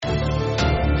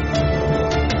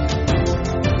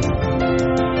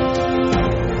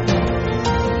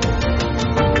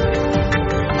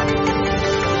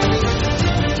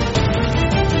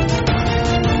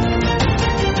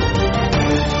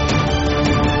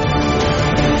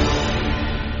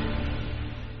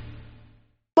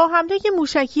با حمله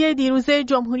موشکی دیروز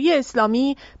جمهوری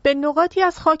اسلامی به نقاطی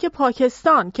از خاک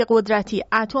پاکستان که قدرتی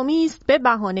اتمی است به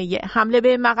بهانه حمله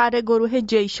به مقر گروه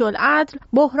جیش العدل،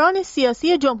 بحران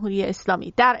سیاسی جمهوری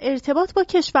اسلامی در ارتباط با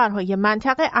کشورهای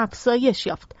منطقه افزایش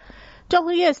یافت.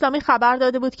 جمهوری اسلامی خبر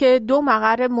داده بود که 2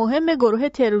 مقر مهم گروه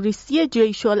تروریستی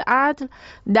جیش العدل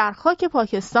در خاک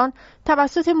پاکستان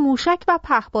توسط موشک و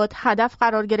پهپاد هدف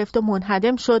قرار گرفت و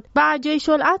منهدم شد و جیش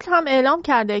العدل هم اعلام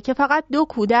کرده که فقط 2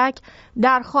 کودک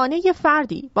در خانه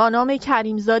فردی با نام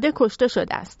کریمزاده کشته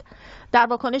شده است. در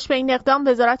واکنش به این اقدام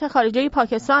وزارت خارجه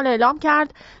پاکستان اعلام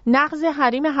کرد نقض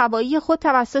حریم هوایی خود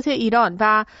توسط ایران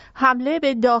و حمله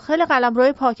به داخل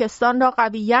قلمرو پاکستان را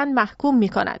قویاً محکوم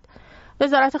می‌کند.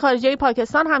 وزارت خارجه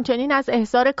پاکستان همچنین از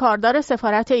احضار کاردار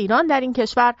سفارت ایران در این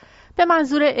کشور به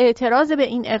منظور اعتراض به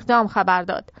این اقدام خبر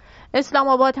داد. اسلام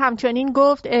آباد همچنین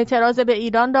گفت اعتراض به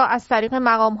ایران را از طریق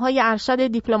مقام‌های ارشد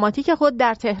دیپلماتیک خود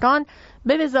در تهران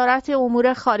به وزارت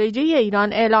امور خارجه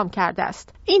ایران اعلام کرده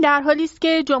است. این در حالی است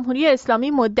که جمهوری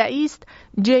اسلامی مدعی است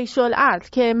جیش العدل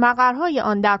که مقرهای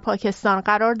آن در پاکستان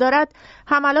قرار دارد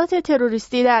حملات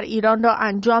تروریستی در ایران را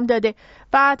انجام داده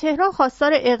و تهران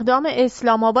خواستار اقدام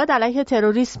اسلام آباد علیه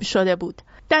تروریسم شده بود.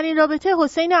 در این رابطه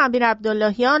حسین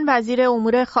امیرعبداللهیان وزیر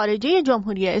امور خارجه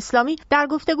جمهوری اسلامی در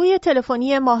گفتگوی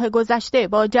تلفنی ماه گذشته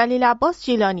با جلیل عباس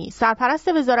جیلانی سرپرست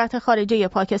وزارت خارجه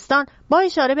پاکستان با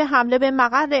اشاره به حمله به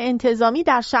مقر انتظامی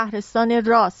در شهرستان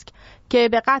راسک که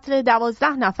به قتل 12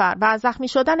 نفر و زخمی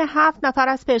شدن 7 نفر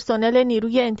از پرسنل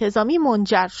نیروی انتظامی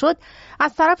منجر شد،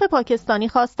 از طرف پاکستانی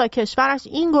خواست تا کشورش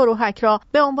این گروهک را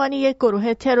به عنوان یک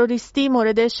گروه تروریستی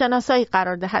مورد شناسایی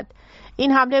قرار دهد.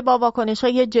 این حمله با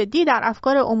واکنش‌های جدی در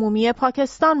افکار عمومی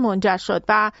پاکستان منجر شد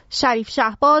و شریف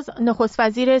شهباز نخست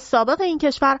وزیر سابق این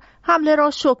کشور حمله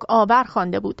را شوک آور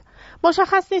خوانده بود.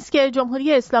 مشخص نیست که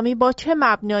جمهوری اسلامی با چه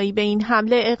مبنایی به این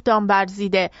حمله اقدام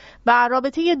ورزیده و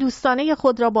رابطه دوستانه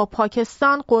خود را با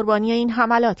پاکستان قربانی این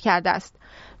حملات کرده است.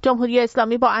 جمهوری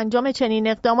اسلامی با انجام چنین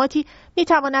اقداماتی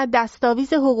می‌تواند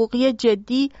دستاویز حقوقی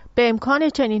جدی به امکان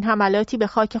چنین حملاتی به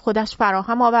خاک خودش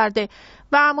فراهم آورده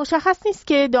و مشخص نیست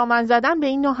که دامن زدن به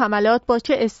این نوع حملات با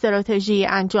چه استراتژی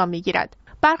انجام می‌گیرد.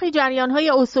 برخی جریان‌های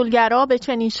اصولگرا به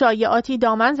چنین شایعاتی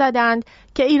دامن زدند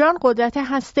که ایران قدرت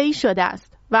هسته‌ای شده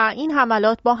است و این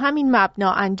حملات با همین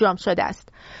مبنا انجام شده است.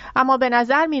 اما به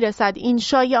نظر می رسد این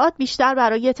شایعات بیشتر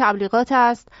برای تبلیغات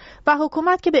است و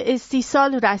حکومت که به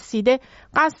استیصال رسیده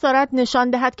قصد دارد نشان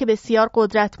دهد که بسیار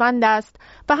قدرتمند است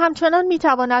و همچنان می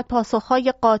تواند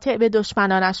پاسخهای قاطع به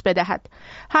دشمنانش بدهد،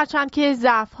 هرچند که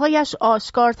ضعف‌هایش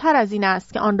آشکارتر از این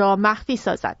است که آن را مخفی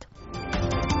سازد.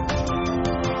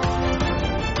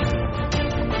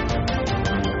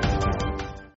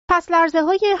 پس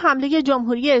لرزه‌های حمله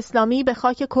جمهوری اسلامی به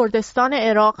خاک کردستان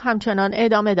عراق همچنان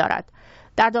ادامه دارد.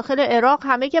 در داخل عراق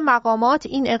همه مقامات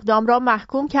این اقدام را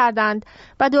محکوم کردند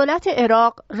و دولت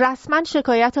عراق رسما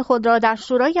شکایت خود را در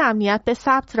شورای امنیت به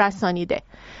ثبت رسانیده.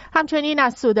 همچنین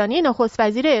از سودانی نخست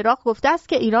وزیر عراق گفته است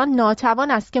که ایران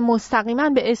ناتوان است که مستقیما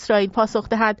به اسرائیل پاسخ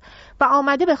دهد و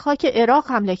آمده به خاک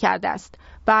عراق حمله کرده است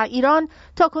و ایران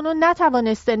تاکنون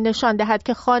نتوانسته نشان دهد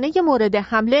که خانه مورد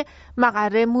حمله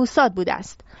مقر موساد بوده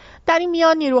است. در این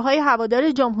میان نیروهای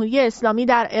هوادار جمهوری اسلامی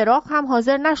در عراق هم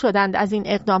حاضر نشدند از این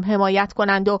اقدام حمایت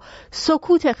کنند و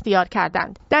سکوت اختیار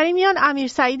کردند. در این میان امیر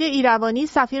سعید ایروانی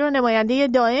سفیر و نماینده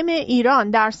دائم ایران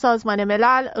در سازمان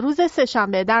ملل روز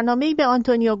سه‌شنبه در نامه‌ای به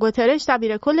آنتونیو گوترش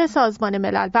دبیرکل سازمان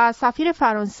ملل و سفیر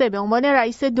فرانسه به عنوان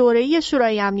رئیس دوره‌ای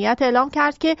شورای امنیت اعلام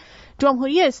کرد که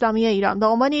جمهوری اسلامی ایران به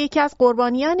عنوان یکی از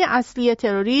قربانیان اصلی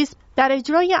تروریسم در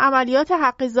اجرای عملیات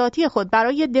حق ذاتی خود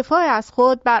برای دفاع از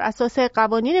خود بر اساس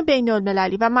قوانین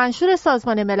بین‌المللی و منشور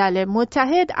سازمان ملل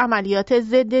متحد عملیات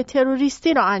ضد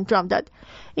تروریستی را انجام داد.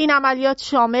 این عملیات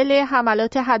شامل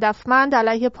حملات هدفمند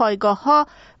علیه پایگاه‌ها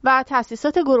و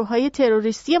تأسیسات گروه‌های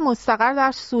تروریستی مستقر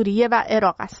در سوریه و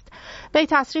عراق است. وی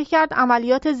تصریح کرد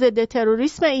عملیات ضد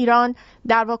تروریسم ایران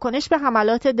در واکنش به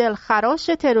حملات دلخراش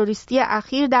تروریستی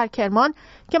اخیر در کرمان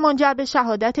که منجر به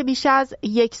شهادت بیش از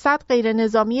 100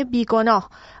 غیرنظامی بیگناه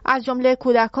از جمله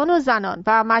کودکان و زنان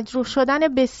و مجروح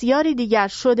شدن بسیاری دیگر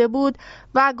شده بود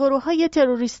و گروه‌های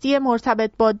تروریستی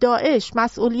مرتبط با داعش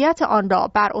مسئولیت آن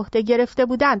را بر عهده گرفته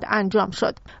بودند انجام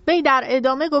شد. وی در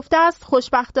ادامه گفته است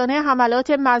خوشبختانه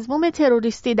حملات مذموم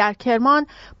تروریستی در کرمان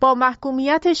با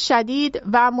محکومیت شدید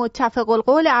و متفق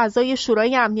القول اعضای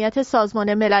شورای امنیت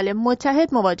سازمان ملل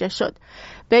متحد مواجه شد.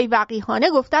 وی وقیحانه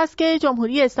گفته است که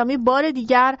جمهوری اسلامی بار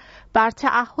دیگر بر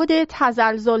تعهد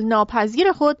تزلزل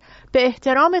ناپذیر خود به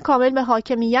احترام کامل به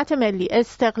حاکمیت ملی،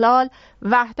 استقلال،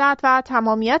 وحدت و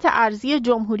تمامیت ارضی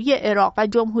جمهوری عراق و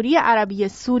جمهوری عربی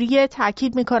سوریه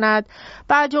تاکید می‌کند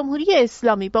و جمهوری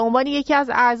اسلامی به عنوان یکی از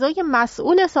اعضای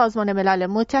مسئول سازمان ملل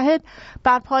متحد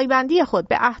بر پایبندی خود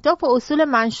به اهداف و اصول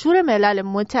منشور ملل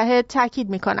متحد تاکید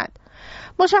می‌کند.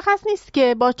 مشخص نیست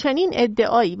که با چنین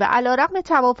ادعایی و علیرغم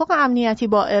توافق امنیتی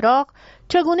با عراق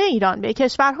چگونه ایران به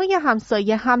کشورهای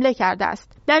همسایه حمله کرده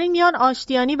است. در این میان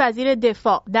آشتیانی وزیر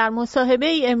دفاع در مصاحبه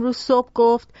ای امروز صبح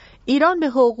گفت ایران به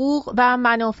حقوق و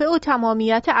منافع و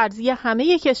تمامیت ارضی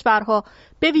همه کشورها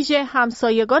به ویژه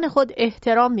همسایگان خود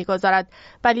احترام می‌گذارد،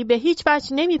 ولی به هیچ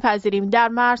وجه نمی‌پذیریم در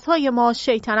مرزهای ما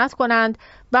شیطنت کنند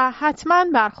و حتماً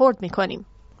برخورد می‌کنیم.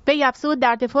 وی افزود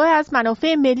در دفاع از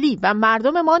منافع ملی و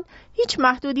مردممان هیچ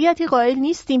محدودیتی قائل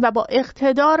نیستیم و با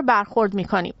اقتدار برخورد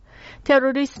می‌کنیم.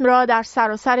 تروریسم را در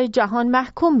سراسر جهان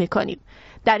محکوم می‌کنیم.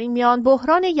 در این میان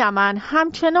بحران یمن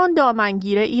همچنان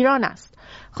دامنگیر ایران است.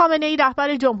 خامنه‌ای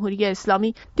رهبر جمهوری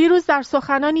اسلامی دیروز در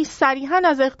سخنانی صریحاً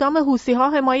از اقدام حوثی‌ها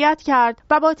حمایت کرد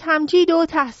و با تمجید و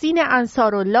تحسین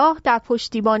انصارالله در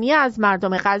پشتیبانی از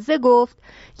مردم غزه گفت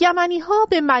یمنی‌ها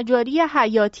به مجاری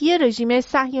حیاتی رژیم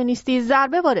صهیونیستی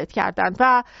ضربه وارد کردند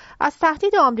و از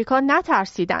تهدید آمریکا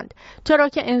نترسیدند، چرا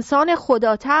که انسان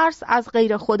خدا ترس از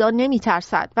غیر خدا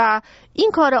نمی‌ترسد و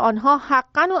این کار آنها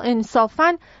حقاً و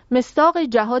انصافاً مصداق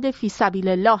جهاد فی سبیل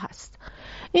الله است.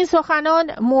 این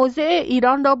سخنان موضع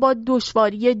ایران را با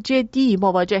دشواری جدی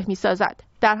مواجه می‌سازد.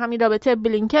 در همین رابطه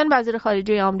بلینکن وزیر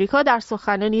خارجه آمریکا در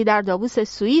سخنانی در داووس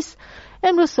سوئیس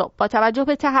امروز صبح با توجه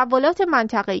به تحولات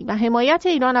منطقه‌ای و حمایت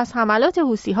ایران از حملات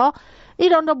حوثی‌ها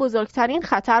ایران را بزرگترین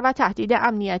خطر و تهدید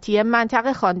امنیتی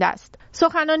منطقه خوانده است.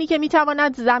 سخنانی که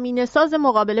می‌تواند زمینه‌ساز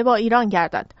مقابله با ایران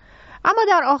گردد. اما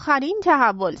در آخرین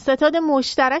تحول ستاد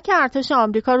مشترک ارتش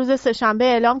آمریکا روز سه‌شنبه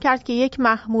اعلام کرد که یک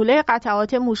محموله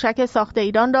قطعات موشک ساخته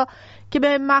ایران را که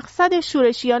به مقصد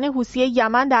شورشیان حوثی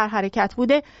یمن در حرکت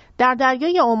بوده در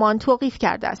دریای عمان توقیف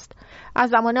کرده است. از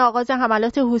زمان آغاز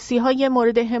حملات حوثی‌های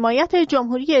مورد حمایت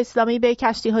جمهوری اسلامی به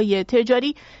کشتی‌های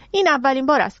تجاری این اولین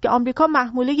بار است که آمریکا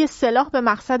محموله سلاح به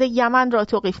مقصد یمن را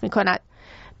توقیف می‌کند.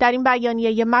 در این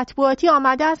بیانیه مطبوعاتی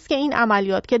آمده است که این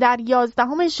عملیات که در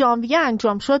 11 ژانویه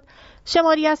انجام شد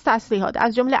شماری از تسلیحات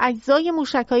از جمله اجزای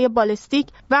موشک‌های بالستیک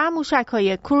و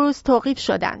موشک‌های کروز توقیف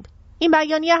شدند. این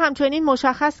بیانیه همچنین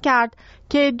مشخص کرد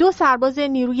که 2 سرباز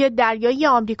نیروی دریایی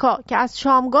آمریکا که از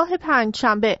شامگاه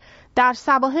پنجشنبه در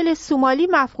سواحل سومالی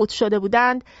مفقود شده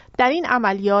بودند در این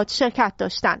عملیات شرکت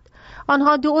داشتند.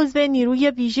 آنها 2 عضو نیروی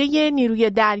ویژه نیروی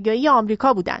دریایی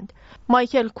آمریکا بودند.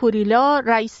 مایکل کوریلا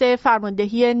رئیس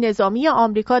فرماندهی نظامی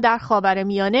آمریکا در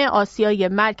خاورمیانه، آسیای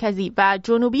مرکزی و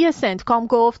جنوبی سنتکام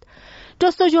گفت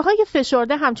جستجوهای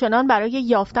فشرده همچنان برای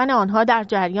یافتن آنها در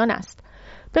جریان است.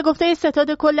 به گفته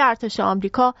ستاد کل ارتش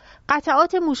آمریکا،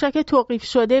 قطعات موشک توقیف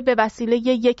شده به وسیله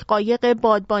یک قایق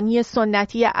بادبانی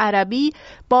سنتی عربی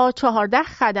با 14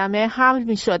 خدمه حمل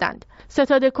می شدند.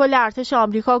 ستاد کل ارتش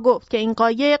آمریکا گفت که این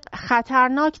قایق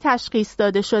خطرناک تشخیص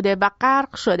داده شده و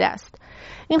غرق شده است.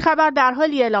 این خبر در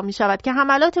حالی اعلام می شود که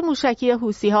حملات موشکی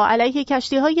حوثی‌ها علیه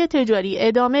کشتی‌های تجاری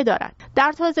ادامه دارد.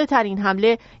 در تازه‌ترین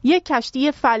حمله یک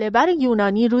کشتی فله‌بر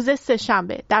یونانی روز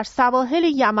سه‌شنبه در سواحل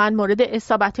یمن مورد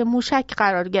اصابت موشک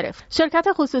قرار گرفت. شرکت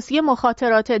خصوصی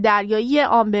مخاطرات دریایی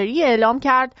آمبری اعلام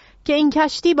کرد که این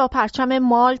کشتی با پرچم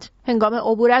مالت هنگام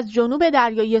عبور از جنوب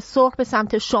دریای سرخ به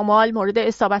سمت شمال مورد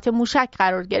اصابت موشک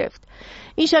قرار گرفت.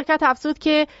 این شرکت افزود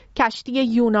که کشتی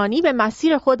یونانی به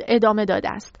مسیر خود ادامه داده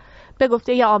است. به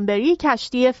گفته آمبری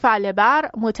کشتی فله‌بر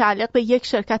متعلق به یک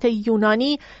شرکت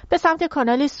یونانی به سمت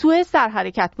کانال سوئز در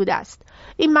حرکت بوده است.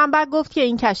 این منبع گفت که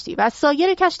این کشتی و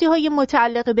سایر کشتی‌های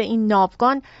متعلق به این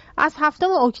ناوگان از 7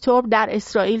 اکتبر در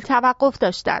اسرائیل توقف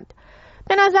داشتند.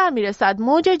 به نظر می رسد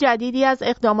موج جدیدی از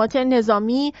اقدامات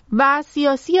نظامی و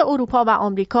سیاسی اروپا و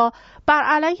آمریکا بر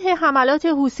علیه حملات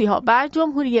حوثی‌ها بر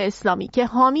جمهوری اسلامی که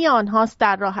حامی آنهاست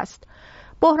در راه است.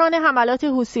 بحران حملات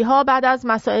حوثی‌ها بعد از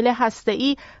مسائل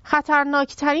هسته‌ای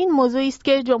خطرناکترین موضوعی است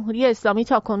که جمهوری اسلامی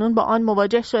تاکنون با آن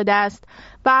مواجه شده است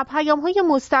و پیام‌های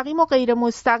مستقیم و غیر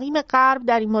مستقیم غرب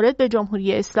در این مورد به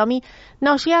جمهوری اسلامی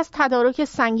ناشی از تدارک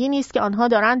سنگینی است که آنها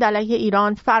دارند علیه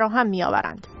ایران فراهم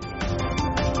می‌آورند.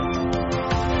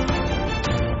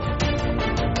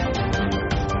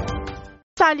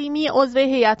 سلیمی عضو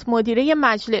هیئت مدیره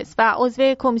مجلس و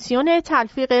عضو کمیسیون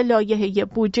تلفیق لایحه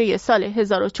بودجه سال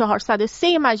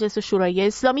 1403 مجلس شورای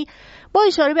اسلامی با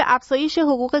اشاره به افزایش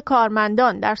حقوق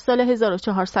کارمندان در سال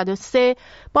 1403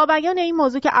 با بیان این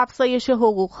موضوع که افزایش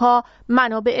حقوقها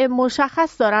منابع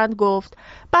مشخص دارند گفت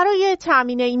برای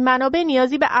تامین این منابع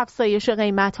نیازی به افزایش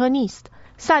قیمت‌ها نیست.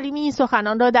 سلیمی این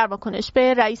سخنان را در واکنش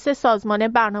به رئیس سازمان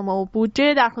برنامه و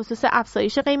بودجه در خصوص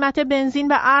افزایش قیمت بنزین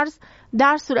و ارز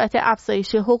در صورت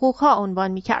افزایش حقوق‌ها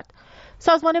عنوان می‌کرد.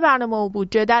 سازمان برنامه و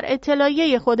بودجه در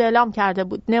اطلاعیه خود اعلام کرده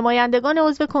بود نمایندگان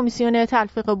عضو کمیسیون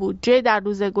تلفیق بودجه در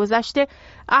روز گذشته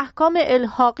احکام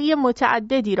الحاقی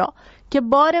متعددی را که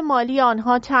بار مالی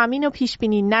آنها تأمین و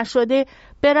پیش‌بینی نشده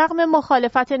به رغم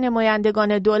مخالفت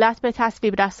نمایندگان دولت به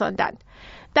تصویب رساندند.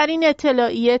 در این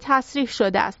اطلاعیه تصریح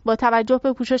شده است با توجه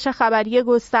به پوشش خبری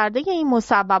گسترده این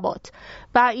مصوبات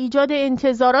و ایجاد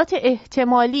انتظارات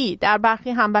احتمالی در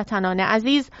برخی هموطنان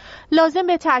عزیز، لازم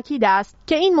به تأکید است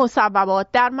که این مصوبات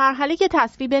در مرحله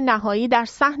تصویب نهایی در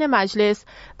صحن مجلس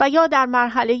و یا در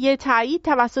مرحله تایید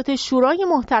توسط شورای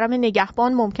محترم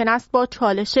نگهبان ممکن است با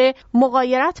چالش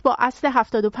مغایرت با اصل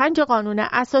 75 قانون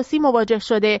اساسی مواجه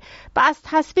شده و از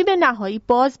تصویب نهایی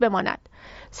باز بماند.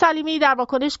 سلیمی در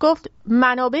واکنش گفت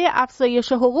منابع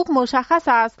افزایش حقوق مشخص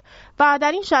است و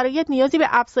در این شرایط نیازی به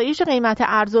افزایش قیمت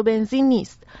ارز و بنزین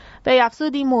نیست. وی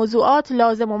افزود این موضوعات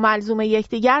لازم و ملزوم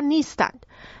یکدیگر نیستند.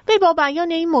 وی با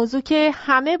بیان این موضوع که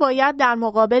همه باید در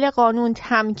مقابل قانون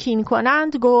تمکین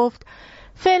کنند گفت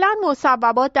فعلا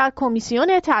مصوبات در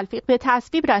کمیسیون تلفیق به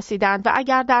تصویب رسیدند و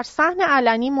اگر در صحن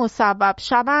علنی مصوب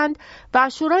شوند و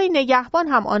شورای نگهبان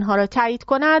هم آنها را تایید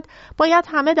کند باید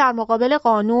همه در مقابل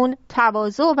قانون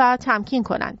تواضع و تمکین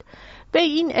کنند. وی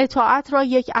این اطاعت را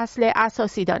یک اصل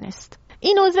اساسی دانست.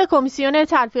 این عضو کمیسیون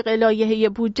تلفیق لایحه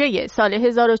بودجه سال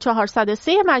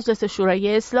 1403 مجلس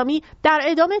شورای اسلامی در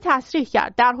ادامه تصریح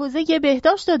کرد در حوزه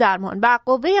بهداشت و درمان و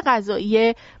قوه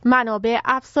قضاییه منابع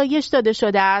افزایش داده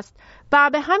شده است و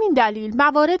به همین دلیل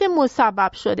موارد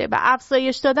مسبب شده و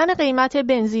افزایش دادن قیمت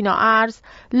بنزین و ارز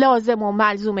لازم و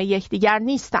ملزوم یکدیگر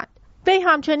نیستند. وی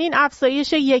همچنین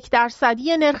افزایش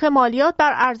 1% نرخ مالیات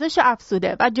بر ارزش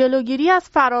افزوده و جلوگیری از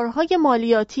فرارهای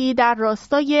مالیاتی در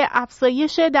راستای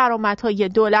افزایش درآمدهای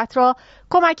دولت را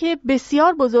کمک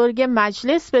بسیار بزرگ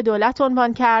مجلس به دولت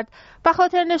عنوان کرد و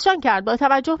خاطر نشان کرد با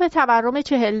توجه به تورم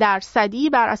 40%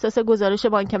 بر اساس گزارش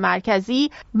بانک مرکزی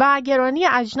و گرانی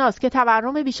اجناس که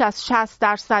تورم بیش از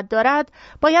 60% دارد،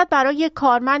 باید برای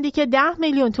کارمندی که 10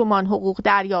 میلیون تومان حقوق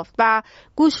دریافت و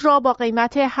گوش را با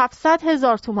قیمت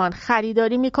 700,000 تومان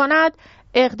خریداری می کند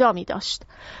اقدامی داشت.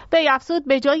 وی افزود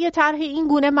به جای طرح این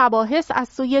گونه مباحث از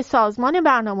سوی سازمان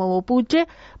برنامه و بودجه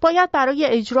باید برای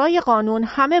اجرای قانون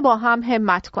همه با هم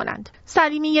همت کنند.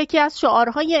 سلیمی یکی از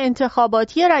شعارهای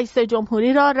انتخاباتی رئیس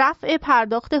جمهوری را رفع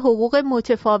پرداخت حقوق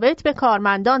متفاوت به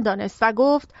کارمندان دانست و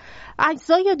گفت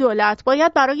اجزای دولت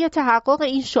باید برای تحقق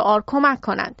این شعار کمک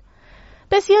کنند.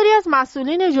 بسیاری از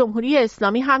مسئولین جمهوری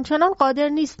اسلامی همچنان قادر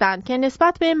نیستند که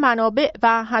نسبت به منابع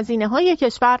و هزینه‌های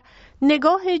کشور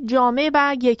نگاه جامع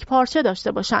و یکپارچه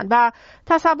داشته باشند و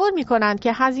تصور می‌کنند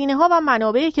که هزینه‌ها و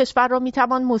منابع کشور را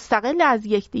می‌توان مستقل از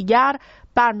یکدیگر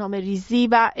برنامه ریزی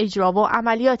و اجرا و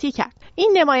عملیاتی کرد.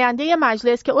 این نماینده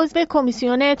مجلس که عضو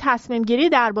کمیسیون تصمیم گیری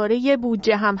درباره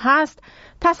بودجه هم هست،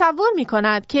 تصور می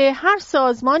کند که هر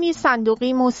سازمانی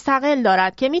صندوقی مستقل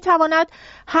دارد که می تواند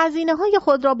هزینه های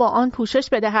خود را با آن پوشش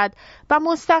بدهد و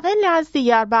مستقل از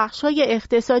دیگر بخش های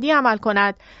اقتصادی عمل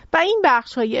کند و این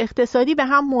بخش های اقتصادی به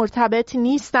هم مرتبط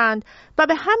نیستند و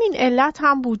به همین علت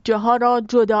هم بودجه ها را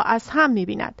جدا از هم می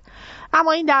بیند.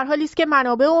 اما این در حالی است که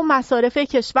منابع و مصارف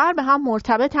کشور به هم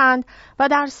مرتبطند و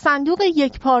در صندوق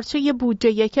یکپارچه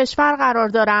بودجه کشور قرار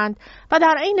دارند و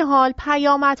در عین حال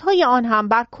پیامدهای آن هم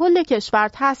بر کل کشور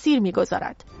تأثیر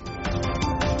می‌گذارد.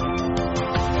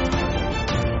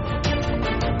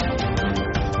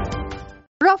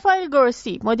 رافائل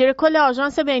گروسی، مدیر کل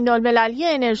آژانس بین‌المللی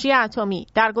انرژی اتمی،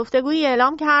 در گفتگویی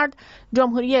اعلام کرد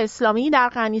جمهوری اسلامی در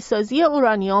غنیسازی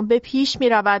اورانیوم به پیش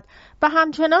می‌رود و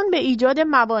همچنان به ایجاد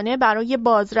موانع برای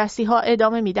بازرسی‌ها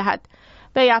ادامه می‌دهد.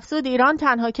 وی افزود ایران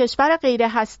تنها کشور غیر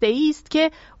هسته‌ای است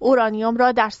که اورانیوم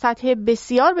را در سطح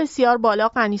بسیار بسیار بالا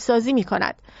غنیسازی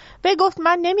می‌کند. وی گفت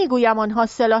من نمی‌گویم آنها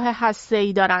سلاح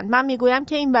هسته‌ای دارند، من می‌گویم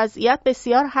که این وضعیت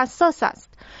بسیار حساس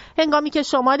است. هنگامی که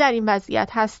شما در این وضعیت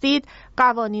هستید،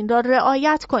 قوانین را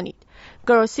رعایت کنید.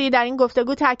 گروسی در این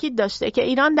گفتگو تاکید داشته که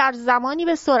ایران در زمانی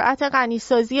به سرعت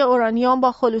غنیسازی اورانیوم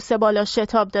با خلوص بالا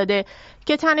شتاب داده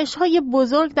که تنش‌های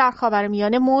بزرگ در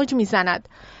خاورمیانه موج می‌زند.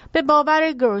 به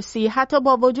باور گروسی حتی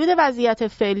با وجود وضعیت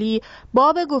فعلی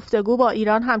باب گفتگو با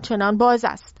ایران همچنان باز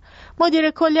است.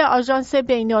 مدیر کل آژانس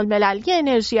بین‌المللی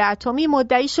انرژی اتمی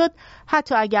مدعی شد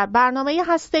حتی اگر برنامه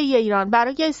هسته‌ای ایران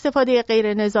برای استفاده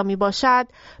غیر نظامی باشد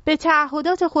به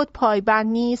تعهدات خود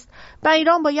پایبند نیست و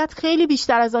ایران باید خیلی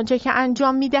بیشتر از آنچه که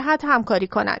انجام می‌دهد همکاری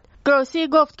کند. گروسی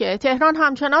گفت که تهران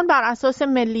همچنان بر اساس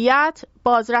ملیت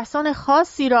بازرسان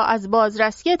خاصی را از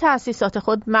بازرسی تأسیسات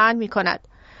خود منع می‌کند.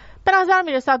 به نظر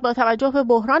میرسد با توجه به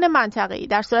بحران منطقه‌ای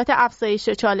در صورت افزایش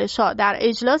چالش‌ها در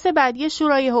اجلاس بعدی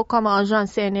شورای حکام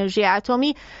آژانس انرژی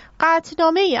اتمی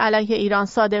قطعنامه‌ای علیه ایران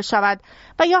صادر شود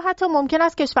و یا حتی ممکن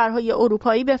است کشورهای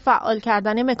اروپایی به فعال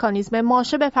کردن مکانیزم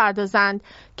ماشه بپردازند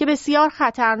که بسیار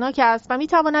خطرناک است و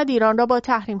می‌تواند ایران را با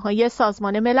تحریم‌های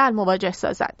سازمان ملل مواجه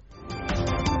سازد.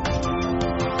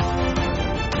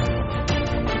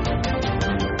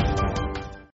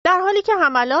 در حالی که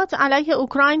حملات علیه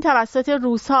اوکراین توسط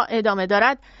روس‌ها ادامه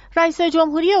دارد، رئیس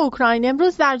جمهوری اوکراین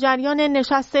امروز در جریان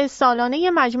نشست سالانه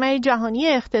مجمع جهانی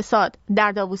اقتصاد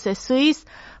در داووس سوئیس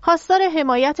خواستار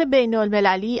حمایت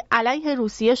بین‌المللی علیه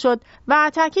روسیه شد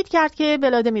و تاکید کرد که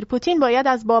ولادیمیر پوتین باید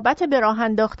از بابت به راه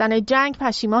انداختن جنگ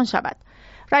پشیمان شود.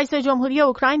 رئیس جمهوری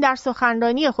اوکراین در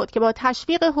سخنرانی خود که با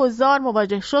تشویق حضار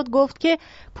مواجه شد گفت که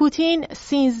پوتین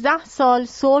 13 سال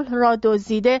صلح را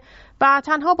دزدیده و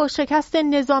تنها با شکست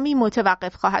نظامی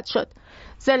متوقف خواهد شد.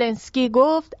 زلنسکی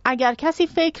گفت اگر کسی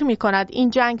فکر می کند این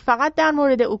جنگ فقط در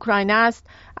مورد اوکراین است،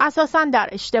 اساساً در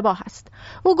اشتباه است.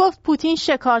 او گفت پوتین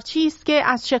شکارچی است که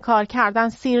از شکار کردن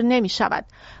سیر نمی شود.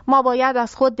 ما باید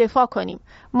از خود دفاع کنیم.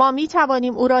 ما می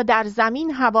توانیم او را در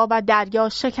زمین، هوا و دریا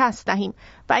شکست دهیم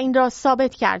و این را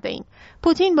ثابت کرده ایم.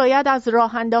 پوتین باید از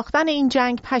راه انداختن این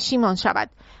جنگ پشیمان شود.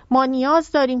 ما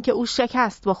نیاز داریم که او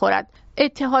شکست بخورد.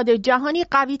 اتحاد جهانی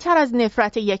قوی تر از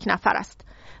نفرت یک نفر است.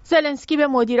 زلنسکی به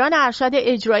مدیران ارشد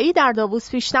اجرایی در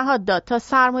داووس پیشنهاد داد تا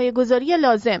سرمایه‌گذاری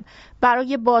لازم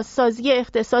برای بازسازی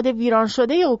اقتصاد ویران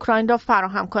شده اوکراین را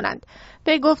فراهم کنند.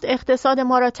 وی گفت اقتصاد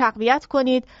ما را تقویت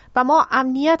کنید و ما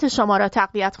امنیت شما را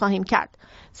تقویت خواهیم کرد.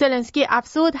 زلنسکی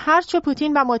افزود هرچه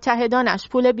پوتین و متحدانش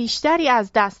پول بیشتری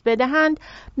از دست بدهند،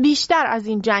 بیشتر از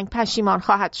این جنگ پشیمان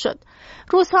خواهد شد.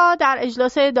 روس‌ها در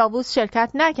اجلاس داووس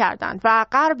شرکت نکردند و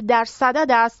غرب در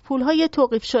صدد است پولهای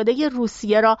توقیف شده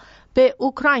روسیه را به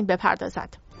اوکراین بپردازد.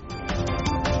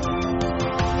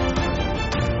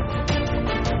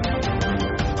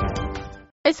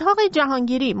 اسحاق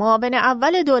جهانگیری، معاون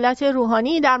اول دولت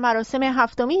روحانی، در مراسم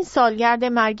 7مین سالگرد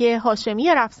مرگ هاشمی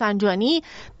رفسنجانی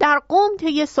در قم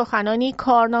طی سخنانی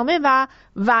کارنامه و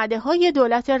وعده‌های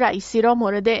دولت رئیسی را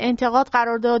مورد انتقاد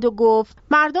قرار داد و گفت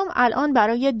مردم الان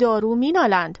برای دارو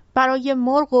مینالند، برای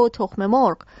مرغ و تخم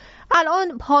مرغ.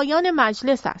 الان پایان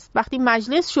مجلس است. وقتی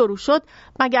مجلس شروع شد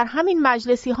مگر همین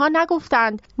مجلسی ها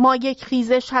نگفتند ما یک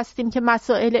خیزش هستیم که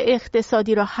مسائل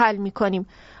اقتصادی را حل می کنیم؟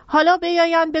 حالا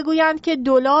بیایند بگویند که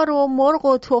دلار و مرغ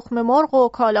و تخم مرغ و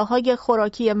کالاهای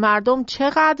خوراکی مردم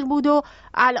چقدر بود و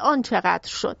الان چقدر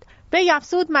شد. وی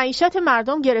افزود معیشت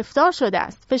مردم گرفتار شده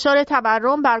است. فشار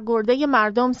تورم بر گرده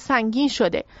مردم سنگین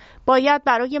شده. باید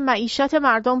برای معیشت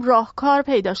مردم راهکار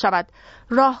پیدا شود.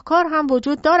 راهکار هم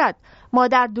وجود دارد. ما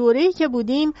در دوره‌ای که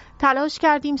بودیم تلاش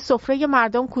کردیم سفره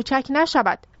مردم کوچک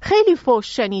نشود. خیلی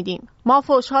فحش شنیدیم. ما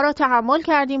فحش‌ها را تحمل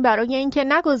کردیم برای اینکه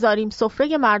نگذاریم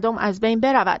سفره مردم از بین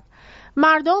برود.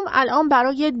 مردم الان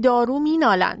برای دارو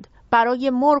مینالند، برای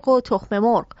مرغ و تخم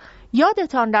مرغ.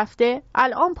 یادتان رفته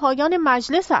الان پایان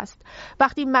مجلس است.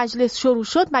 وقتی مجلس شروع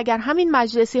شد مگر همین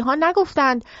مجلسی ها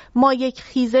نگفتند ما یک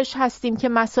خیزش هستیم که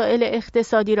مسائل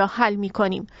اقتصادی را حل می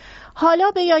کنیم؟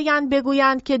 حالا بیایند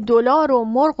بگویند که دلار و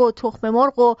مرغ و تخم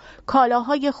مرغ و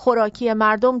کالاهای خوراکی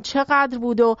مردم چقدر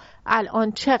بود و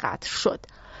الان چقدر شد.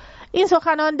 این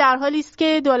سخنان در حالی است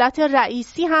که دولت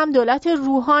رئیسی هم دولت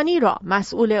روحانی را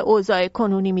مسئول اوضاع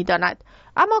کنونی می‌داند.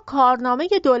 اما کارنامه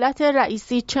دولت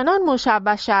رئیسی چنان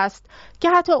مشوش است که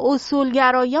حتی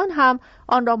اصولگرایان هم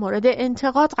آن را مورد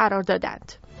انتقاد قرار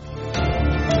دادند.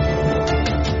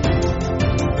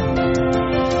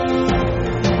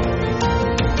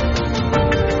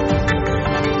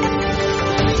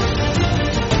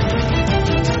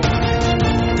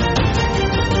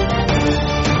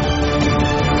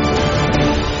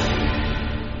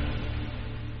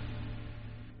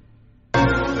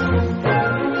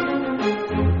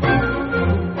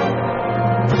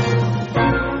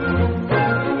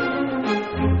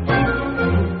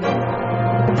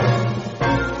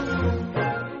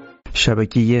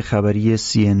 شبکه خبری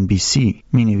CNBC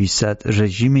می‌نویسد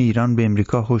رژیم ایران به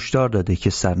امریکا هشدار داده که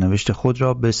سرنوشت خود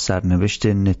را به سرنوشت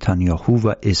نتانیاهو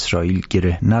و اسرائیل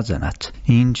گره نزند.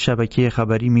 این شبکه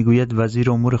خبری میگوید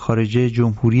وزیر امور خارجه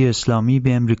جمهوری اسلامی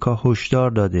به امریکا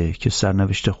هشدار داده که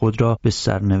سرنوشت خود را به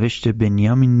سرنوشت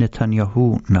بنیامین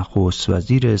نتانیاهو نخست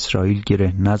وزیر اسرائیل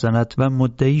گره نزند و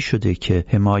مدعی شده که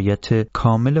حمایت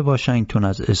کامل واشنگتن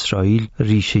از اسرائیل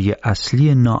ریشه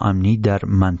اصلی ناامنی در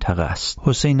منطقه است.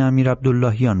 حسین امیر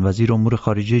عبداللهیان وزیر امور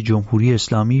خارجه جمهوری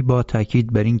اسلامی با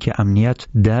تاکید بر اینکه امنیت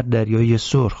در دریای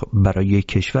سرخ برای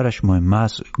کشورش مهم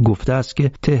است گفته است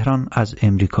که تهران از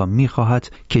امریکا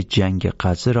می‌خواهد که جنگ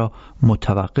غزه را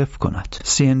متوقف کند.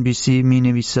 CNBC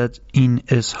می‌نویسد این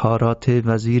اظهارات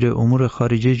وزیر امور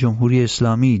خارجه جمهوری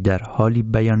اسلامی در حالی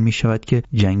بیان می‌شود که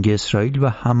جنگ اسرائیل و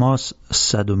حماس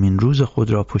 100مین روز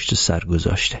خود را پشت سر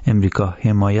گذاشته. امریکا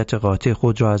حمایت قاطع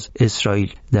خود را از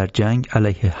اسرائیل در جنگ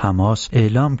علیه حماس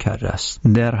اعلام کرده است.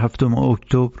 در 7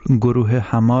 اکتبر گروه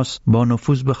حماس با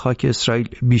نفوذ به خاک اسرائیل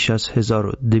بیش از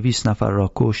 1200 نفر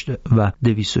را کشت و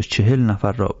 240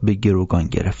 نفر را به گروگان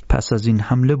گرفت. پس از این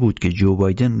حمله بود که جو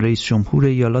بایدن رئیس جمهور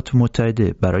ایالات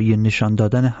متحده برای نشان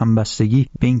دادن همبستگی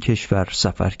به این کشور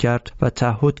سفر کرد و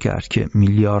تعهد کرد که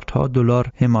میلیاردها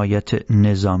دلار حمایت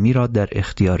نظامی را در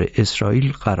اختیار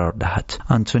اسرائیل قرار دهد.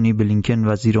 آنتونی بلینکن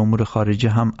وزیر امور خارجه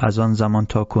هم از آن زمان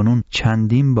تا کنون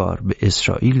چندین بار به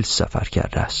اسرائیل سفر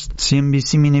کرده است.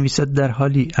 CNBC می‌نویسد در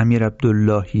حالی امیر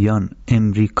عبداللهیان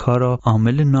امریکا را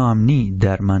عامل ناامنی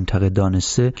در منطقه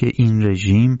دانسته که این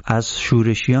رژیم از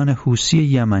شورشیان حوثی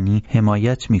یمنی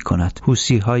حمایت می‌کند.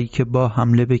 حوثی‌هایی که با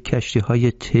حمله به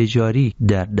کشتی‌های تجاری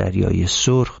در دریای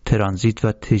سرخ ترانزیت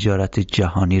و تجارت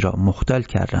جهانی را مختل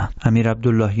کردند. امیر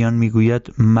عبداللهیان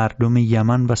می‌گوید مردم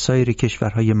یمن و سایر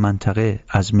کشورهای منطقه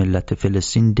از ملت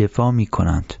فلسطین دفاع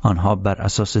می‌کنند. آنها بر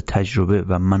اساس تجربه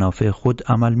و منافع خود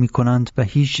عمل می‌کنند و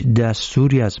هیچ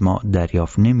دستوری از ما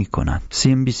دریافت نمی‌کنند.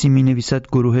 CNBC می‌نویسد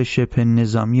گروه شبه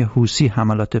نظامی حوثی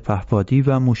حملات پهپادی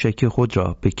و موشکی خود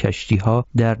را به کشتی‌ها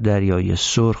در دریای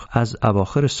سرخ از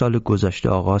اواخر سال گذشته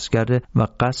آغاز کرده و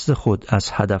قصد خود از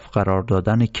هدف قرار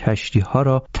دادن کشتی‌ها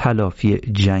را تلافی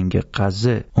جنگ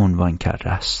غزه عنوان کرده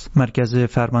است. مرکز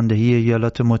فرماندهی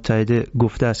ایالات متحده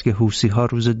گفته است که حوثی‌ها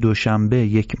روز دوشنبه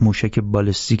یک موشک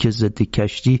بالستیک ضد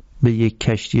کشتی به یک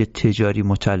کشتی تجاری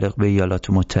متعلق به ایالات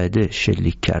متحده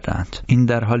شلیک کردند. این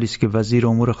در حالی است که وزیر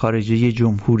امور خارجه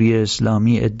جمهوری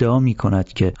اسلامی ادعا می‌کند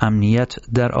که امنیت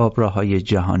در آبراهای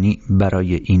جهانی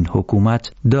برای این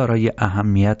حکومت دارای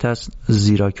اهمیت است،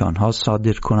 زیرا که آنها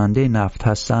صادرکننده نفت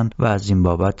هستند و از این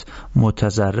بابت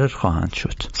متضرر خواهند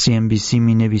شد. CNBC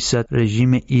می‌نویسد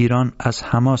رژیم ایران از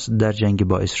حماس در جنگ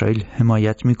با اسرائیل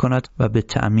حمایت می‌کند و به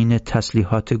تأمین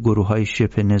تسلیحات گروه‌های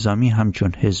شبه نظامی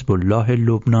همچون حزب الله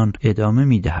لبنان ادامه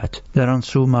می‌دهد. در آن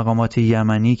سو مقامات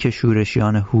یمنی که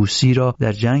شورشیان حوثی را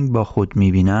در جنگ با خود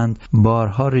می‌بینند،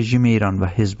 بارها رژیم ایران و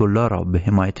حزب الله را به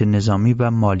حمایت نظامی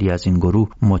و مالی از این گروه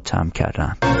متهم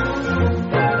کردند.